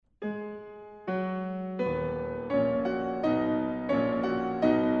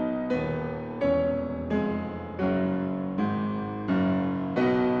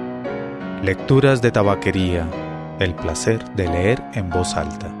Lecturas de tabaquería. El placer de leer en voz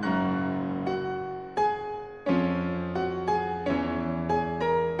alta.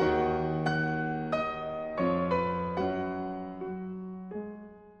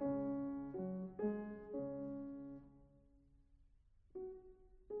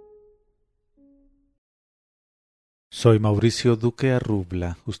 Soy Mauricio Duque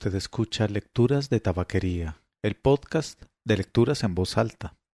Arrubla. Usted escucha Lecturas de tabaquería, el podcast de lecturas en voz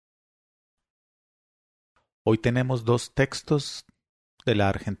alta. Hoy tenemos dos textos de la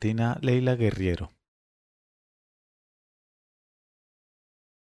argentina Leila Guerriero.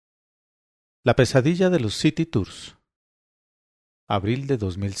 La pesadilla de los City Tours. Abril de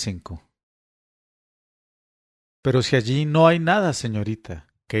 2005. Pero si allí no hay nada,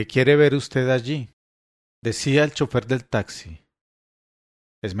 señorita, ¿qué quiere ver usted allí? Decía el chofer del taxi.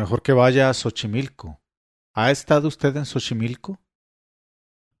 Es mejor que vaya a Xochimilco. ¿Ha estado usted en Xochimilco?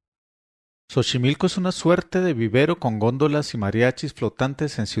 Xochimilco es una suerte de vivero con góndolas y mariachis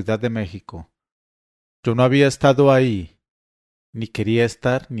flotantes en Ciudad de México. Yo no había estado ahí, ni quería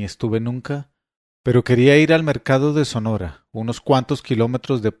estar, ni estuve nunca, pero quería ir al mercado de Sonora, unos cuantos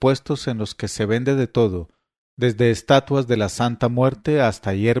kilómetros de puestos en los que se vende de todo, desde estatuas de la Santa Muerte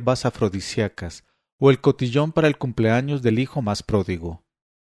hasta hierbas afrodisíacas, o el cotillón para el cumpleaños del hijo más pródigo.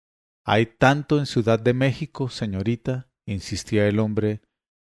 Hay tanto en Ciudad de México, señorita, insistía el hombre.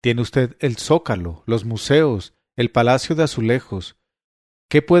 Tiene usted el Zócalo, los museos, el Palacio de Azulejos.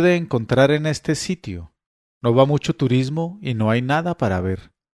 ¿Qué puede encontrar en este sitio? No va mucho turismo y no hay nada para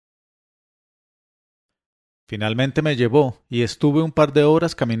ver. Finalmente me llevó y estuve un par de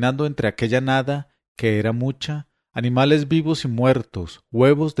horas caminando entre aquella nada, que era mucha, animales vivos y muertos,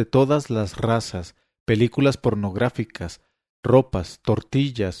 huevos de todas las razas, películas pornográficas, ropas,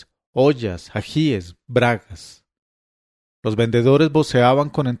 tortillas, ollas, ajíes, bragas. Los vendedores voceaban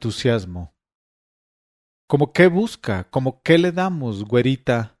con entusiasmo. ¿Cómo qué busca? ¿Cómo qué le damos,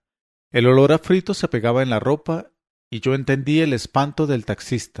 güerita? El olor a frito se pegaba en la ropa y yo entendí el espanto del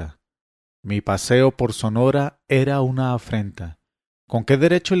taxista. Mi paseo por Sonora era una afrenta. ¿Con qué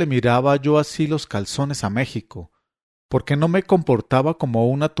derecho le miraba yo así los calzones a México? ¿Por qué no me comportaba como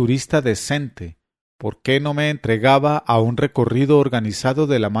una turista decente? ¿Por qué no me entregaba a un recorrido organizado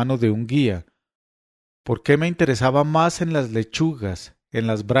de la mano de un guía? ¿Por qué me interesaba más en las lechugas, en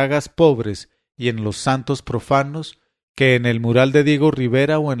las bragas pobres y en los santos profanos que en el mural de Diego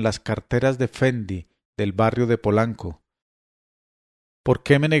Rivera o en las carteras de Fendi del barrio de Polanco? ¿Por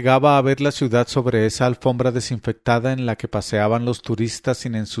qué me negaba a ver la ciudad sobre esa alfombra desinfectada en la que paseaban los turistas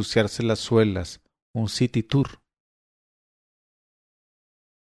sin ensuciarse las suelas, un city tour?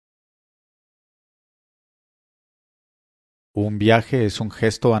 Un viaje es un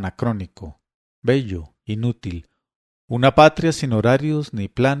gesto anacrónico, bello, inútil, una patria sin horarios, ni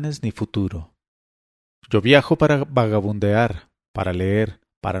planes, ni futuro. Yo viajo para vagabundear, para leer,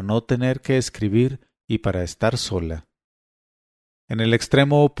 para no tener que escribir y para estar sola. En el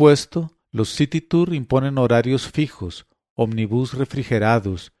extremo opuesto, los City Tour imponen horarios fijos, ómnibus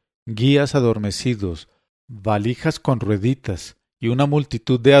refrigerados, guías adormecidos, valijas con rueditas y una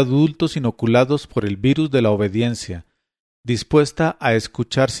multitud de adultos inoculados por el virus de la obediencia, dispuesta a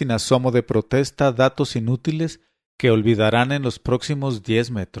escuchar sin asomo de protesta datos inútiles que olvidarán en los próximos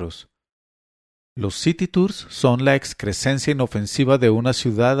 10 metros. Los City Tours son la excrescencia inofensiva de una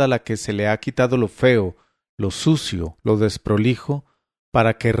ciudad a la que se le ha quitado lo feo, lo sucio, lo desprolijo,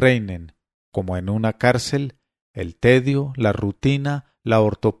 para que reinen, como en una cárcel, el tedio, la rutina, la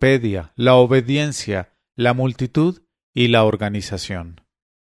ortopedia, la obediencia, la multitud y la organización.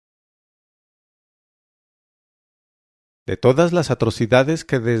 De todas las atrocidades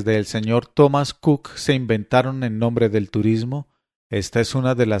que desde el señor Thomas Cook se inventaron en nombre del turismo, esta es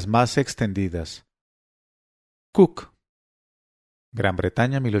una de las más extendidas. Cook, Gran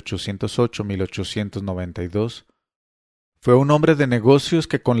Bretaña 1808-1892, fue un hombre de negocios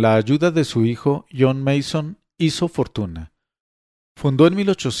que con la ayuda de su hijo John Mason hizo fortuna. Fundó en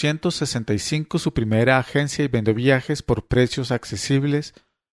 1865 su primera agencia y vendió viajes por precios accesibles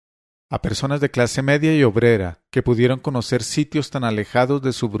a personas de clase media y obrera que pudieron conocer sitios tan alejados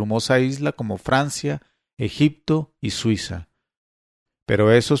de su brumosa isla como Francia, Egipto y Suiza.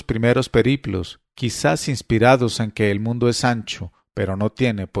 Pero esos primeros periplos, quizás inspirados en que el mundo es ancho, pero no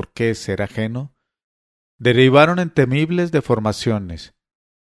tiene por qué ser ajeno, derivaron en temibles deformaciones.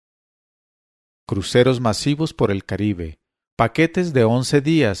 Cruceros masivos por el Caribe, paquetes de 11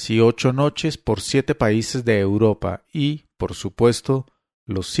 días y 8 noches por 7 países de Europa y, por supuesto,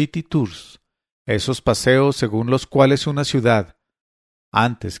 los City Tours, esos paseos según los cuales una ciudad,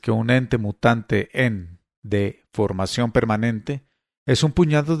 antes que un ente mutante de formación permanente, Es un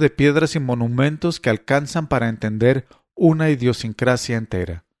puñado de piedras y monumentos que alcanzan para entender una idiosincrasia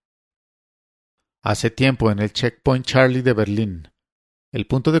entera. Hace tiempo en el Checkpoint Charlie de Berlín, el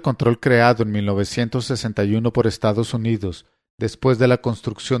punto de control creado en 1961 por Estados Unidos después de la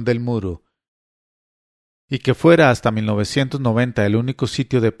construcción del muro, y que fuera hasta 1990 el único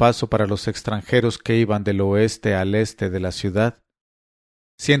sitio de paso para los extranjeros que iban del oeste al este de la ciudad,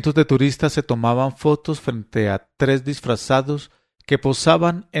 cientos de turistas se tomaban fotos frente a tres disfrazados que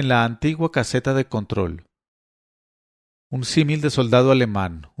posaban en la antigua caseta de control. Un símil de soldado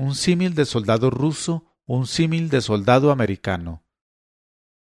alemán, un símil de soldado ruso, un símil de soldado americano.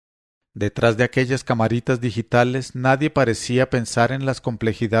 Detrás de aquellas camaritas digitales nadie parecía pensar en las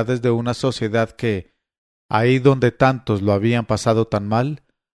complejidades de una sociedad que, ahí donde tantos lo habían pasado tan mal,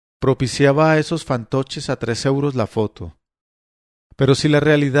 propiciaba a esos fantoches a 3 euros la foto. Pero si la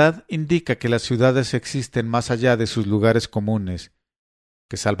realidad indica que las ciudades existen más allá de sus lugares comunes,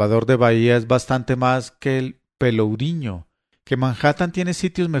 que Salvador de Bahía es bastante más que el Pelourinho, que Manhattan tiene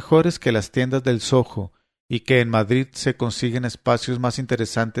sitios mejores que las tiendas del Soho y que en Madrid se consiguen espacios más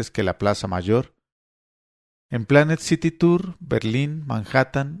interesantes que la Plaza Mayor. En Planet City Tour, Berlín,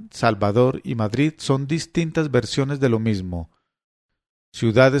 Manhattan, Salvador y Madrid son distintas versiones de lo mismo.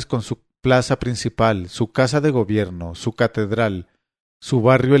 Ciudades con su plaza principal, su casa de gobierno, su catedral, su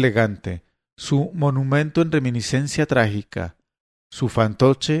barrio elegante, su monumento en reminiscencia trágica, su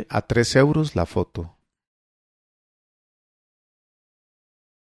fantoche a 3 euros la foto.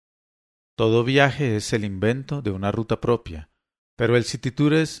 Todo viaje es el invento de una ruta propia, pero el City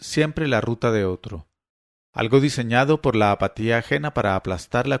Tour es siempre la ruta de otro, algo diseñado por la apatía ajena para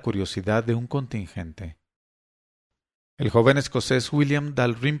aplastar la curiosidad de un contingente. El joven escocés William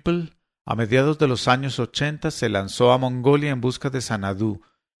Dalrymple, a mediados de los años 80, se lanzó a Mongolia en busca de Sanadú,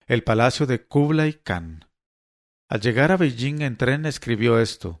 el palacio de Kublai Khan. Al llegar a Beijing en tren escribió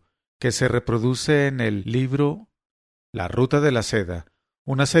esto, que se reproduce en el libro La Ruta de la Seda,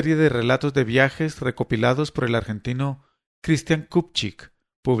 una serie de relatos de viajes recopilados por el argentino Christian Kupchik,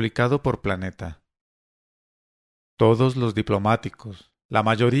 publicado por Planeta. Todos los diplomáticos, la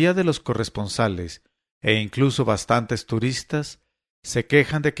mayoría de los corresponsales e incluso bastantes turistas se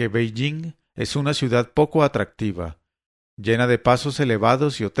quejan de que Beijing es una ciudad poco atractiva, llena de pasos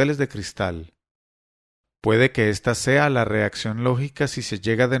elevados y hoteles de cristal. Puede que esta sea la reacción lógica si se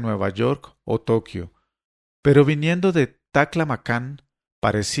llega de Nueva York o Tokio, pero viniendo de Taklamakan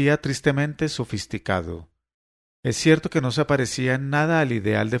parecía tristemente sofisticado. Es cierto que no se parecía en nada al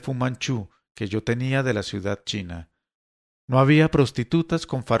ideal de Fu Manchu que yo tenía de la ciudad china. No había prostitutas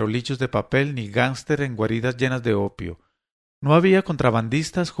con farolillos de papel ni gángster en guaridas llenas de opio. No había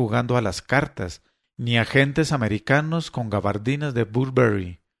contrabandistas jugando a las cartas, ni agentes americanos con gabardinas de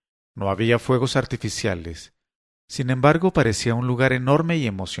Burberry. No había fuegos artificiales. Sin embargo, parecía un lugar enorme y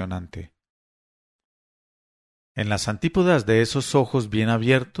emocionante. En las antípodas de esos ojos bien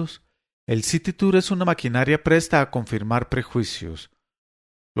abiertos, el City Tour es una maquinaria presta a confirmar prejuicios.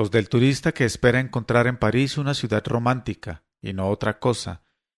 Los del turista que espera encontrar en París una ciudad romántica, y no otra cosa,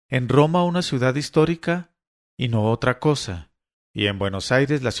 en Roma una ciudad histórica, y no otra cosa, y en Buenos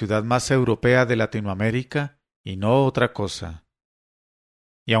Aires la ciudad más europea de Latinoamérica, y no otra cosa.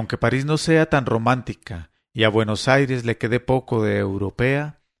 Y aunque París no sea tan romántica, y a Buenos Aires le quede poco de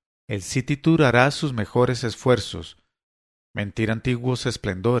europea, el City Tour hará sus mejores esfuerzos. Mentir antiguos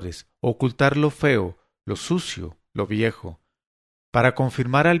esplendores, ocultar lo feo, lo sucio, lo viejo, para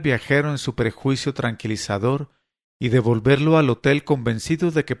confirmar al viajero en su prejuicio tranquilizador y devolverlo al hotel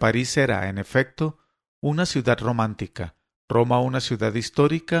convencido de que París era, en efecto, una ciudad romántica, Roma una ciudad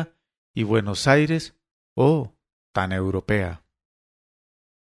histórica y Buenos Aires, oh, tan europea.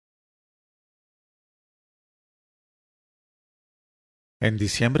 En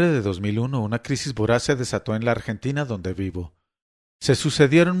diciembre de 2001 una crisis voraz se desató en la Argentina donde vivo. Se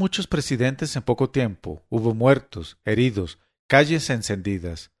sucedieron muchos presidentes en poco tiempo, hubo muertos, heridos, calles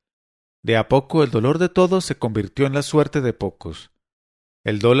encendidas. De a poco el dolor de todos se convirtió en la suerte de pocos.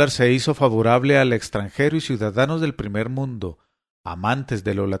 El dólar se hizo favorable al extranjero y ciudadanos del primer mundo, amantes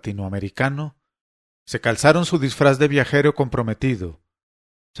de lo latinoamericano, se calzaron su disfraz de viajero comprometido,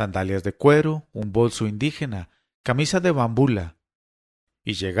 sandalias de cuero, un bolso indígena, camisa de bambula,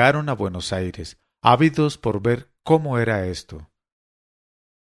 y llegaron a Buenos Aires, ávidos por ver cómo era esto.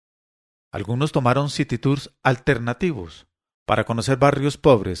 Algunos tomaron city tours alternativos, para conocer barrios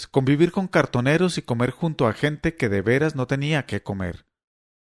pobres, convivir con cartoneros y comer junto a gente que de veras no tenía qué comer.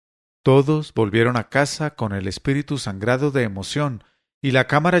 Todos volvieron a casa con el espíritu sangrado de emoción y la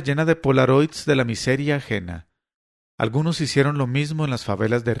cámara llena de polaroids de la miseria ajena. Algunos hicieron lo mismo en las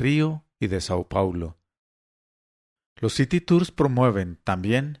favelas de Río y de Sao Paulo. Los City Tours promueven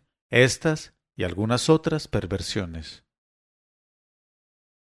también estas y algunas otras perversiones.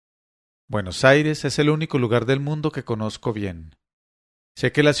 Buenos Aires es el único lugar del mundo que conozco bien.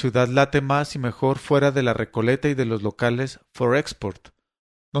 Sé que la ciudad late más y mejor fuera de la Recoleta y de los locales for export,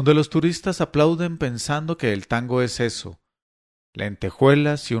 donde los turistas aplauden pensando que el tango es eso,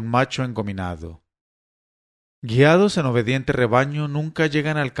 lentejuelas y un macho engominado. Guiados en obediente rebaño, nunca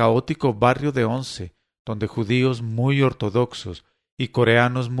llegan al caótico barrio de Once, donde judíos muy ortodoxos y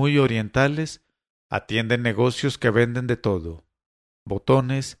coreanos muy orientales atienden negocios que venden de todo: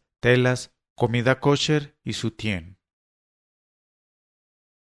 botones, telas, comida kosher y sutién.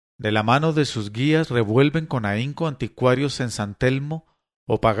 De la mano de sus guías revuelven con ahínco anticuarios en San Telmo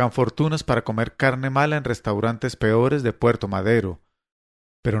o pagan fortunas para comer carne mala en restaurantes peores de Puerto Madero,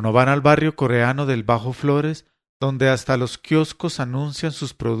 pero no van al barrio coreano del Bajo Flores, donde hasta los kioscos anuncian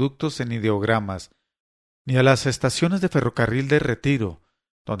sus productos en ideogramas, ni a las estaciones de ferrocarril de Retiro,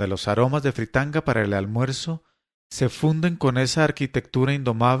 donde los aromas de fritanga para el almuerzo se funden con esa arquitectura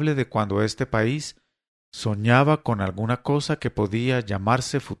indomable de cuando este país soñaba con alguna cosa que podía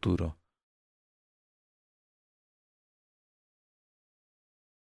llamarse futuro.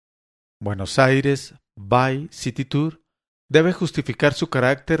 Buenos Aires by City Tour debe justificar su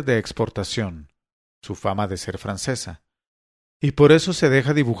carácter de exportación, su fama de ser francesa, y por eso se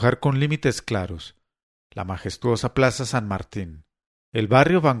deja dibujar con límites claros: la majestuosa Plaza San Martín, el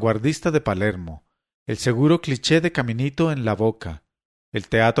barrio vanguardista de Palermo, el seguro cliché de Caminito en La Boca, el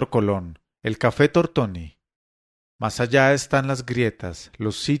Teatro Colón, el Café Tortoni. Más allá están las grietas,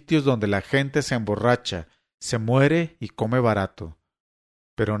 los sitios donde la gente se emborracha, se muere y come barato.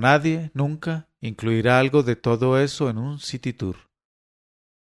 Pero nadie, nunca, incluirá algo de todo eso en un City Tour.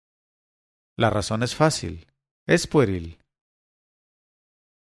 La razón es fácil, es pueril.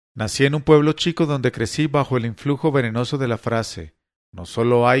 Nací en un pueblo chico donde crecí bajo el influjo venenoso de la frase: no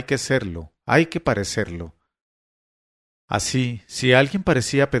solo hay que serlo, hay que parecerlo. Así, si alguien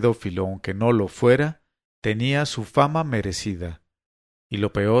parecía pedófilo aunque no lo fuera, tenía su fama merecida. Y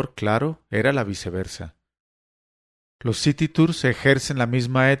lo peor, claro, era la viceversa. Los City Tours ejercen la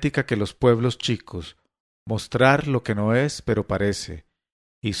misma ética que los pueblos chicos: mostrar lo que no es pero parece,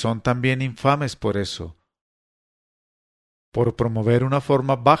 y son también infames por eso, por promover una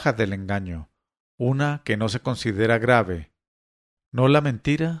forma baja del engaño, una que no se considera grave, no la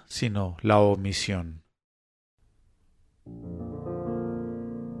mentira, sino la omisión.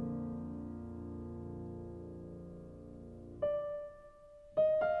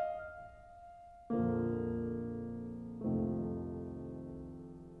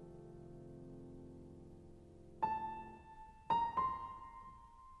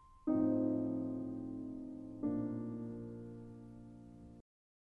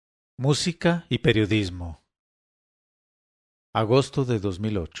 Música y periodismo. Agosto de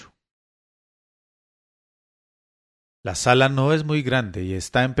 2008. La sala no es muy grande y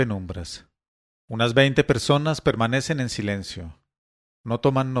está en penumbras. Unas 20 personas permanecen en silencio. No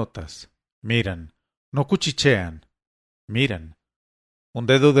toman notas. Miran. No cuchichean. Miran. Un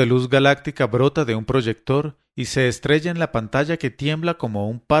dedo de luz galáctica brota de un proyector y se estrella en la pantalla que tiembla como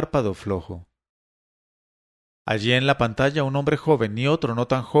un párpado flojo. Allí en la pantalla un hombre joven y otro no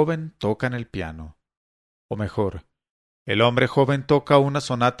tan joven tocan el piano. O mejor, el hombre joven toca una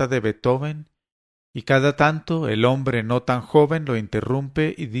sonata de Beethoven y cada tanto el hombre no tan joven lo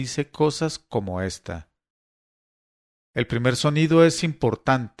interrumpe y dice cosas como esta: el primer sonido es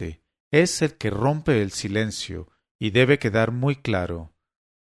importante, es el que rompe el silencio y debe quedar muy claro.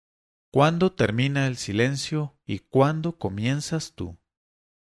 ¿Cuándo termina el silencio y cuándo comienzas tú?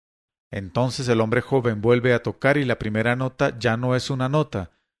 Entonces el hombre joven vuelve a tocar y la primera nota ya no es una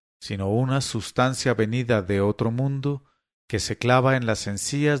nota, sino una sustancia venida de otro mundo que se clava en las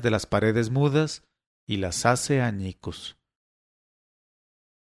encías de las paredes mudas y las hace añicos.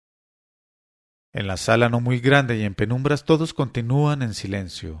 En la sala no muy grande y en penumbras todos continúan en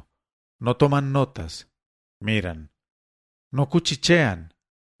silencio. No toman notas, miran. No cuchichean,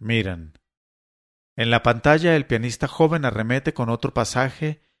 miran. En la pantalla el pianista joven arremete con otro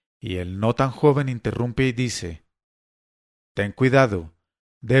pasaje y el no tan joven interrumpe y dice: ten cuidado,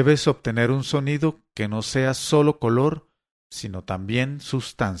 debes obtener un sonido que no sea solo color, sino también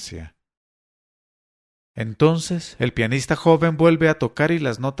sustancia. Entonces el pianista joven vuelve a tocar y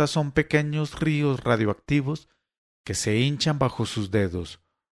las notas son pequeños ríos radioactivos que se hinchan bajo sus dedos,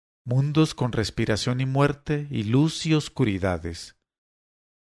 mundos con respiración y muerte y luz y oscuridades.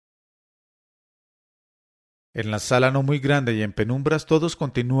 En la sala no muy grande y en penumbras todos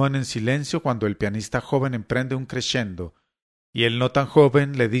continúan en silencio cuando el pianista joven emprende un crescendo y el no tan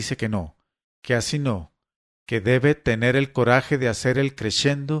joven le dice que no, que así no, que debe tener el coraje de hacer el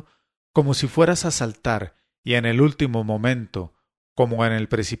crescendo como si fueras a saltar y en el último momento, como en el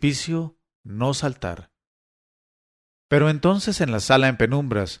precipicio, no saltar. Pero entonces en la sala en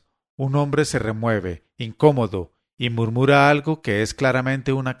penumbras, un hombre se remueve, incómodo, y murmura algo que es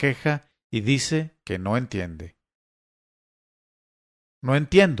claramente una queja y dice que no entiende. No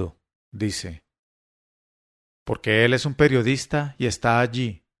entiendo, dice. Porque él es un periodista y está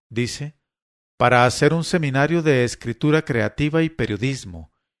allí, dice, para hacer un seminario de escritura creativa y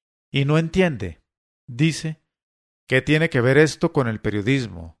periodismo. Y no entiende, dice, ¿qué tiene que ver esto con el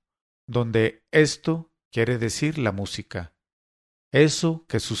periodismo? Donde esto quiere decir la música. Eso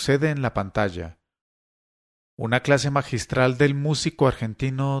que sucede en la pantalla. Una clase magistral del músico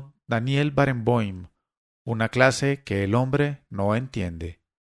argentino Daniel Barenboim, una clase que el hombre no entiende.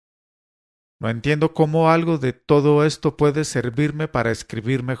 No entiendo cómo algo de todo esto puede servirme para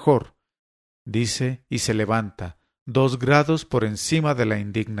escribir mejor, dice y se levanta, 2 grados por encima de la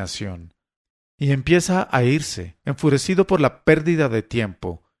indignación, y empieza a irse, enfurecido por la pérdida de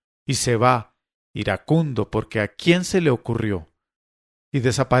tiempo, y se va, iracundo porque a quién se le ocurrió, y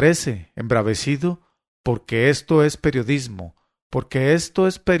desaparece, embravecido, porque esto es periodismo, porque esto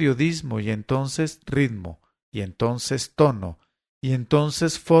es periodismo, y entonces ritmo, y entonces tono, y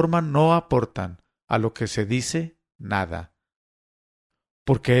entonces forma no aportan a lo que se dice nada.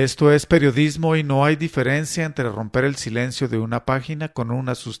 Porque esto es periodismo y no hay diferencia entre romper el silencio de una página con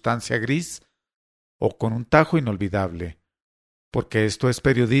una sustancia gris o con un tajo inolvidable. Porque esto es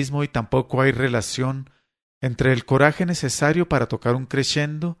periodismo y tampoco hay relación entre el coraje necesario para tocar un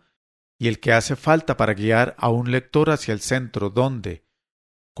crescendo y el que hace falta para guiar a un lector hacia el centro donde,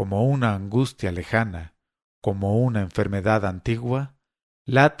 como una angustia lejana, como una enfermedad antigua,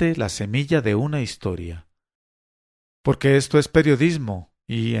 late la semilla de una historia. Porque esto es periodismo,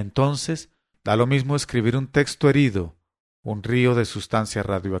 y entonces da lo mismo escribir un texto herido, un río de sustancia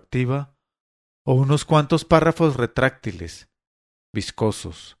radioactiva, o unos cuantos párrafos retráctiles,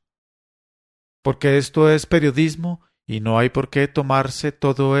 viscosos. Porque esto es periodismo, y no hay por qué tomarse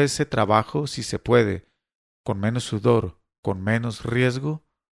todo ese trabajo si se puede, con menos sudor, con menos riesgo,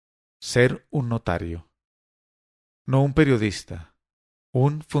 ser un notario. No un periodista,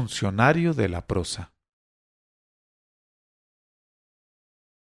 un funcionario de la prosa.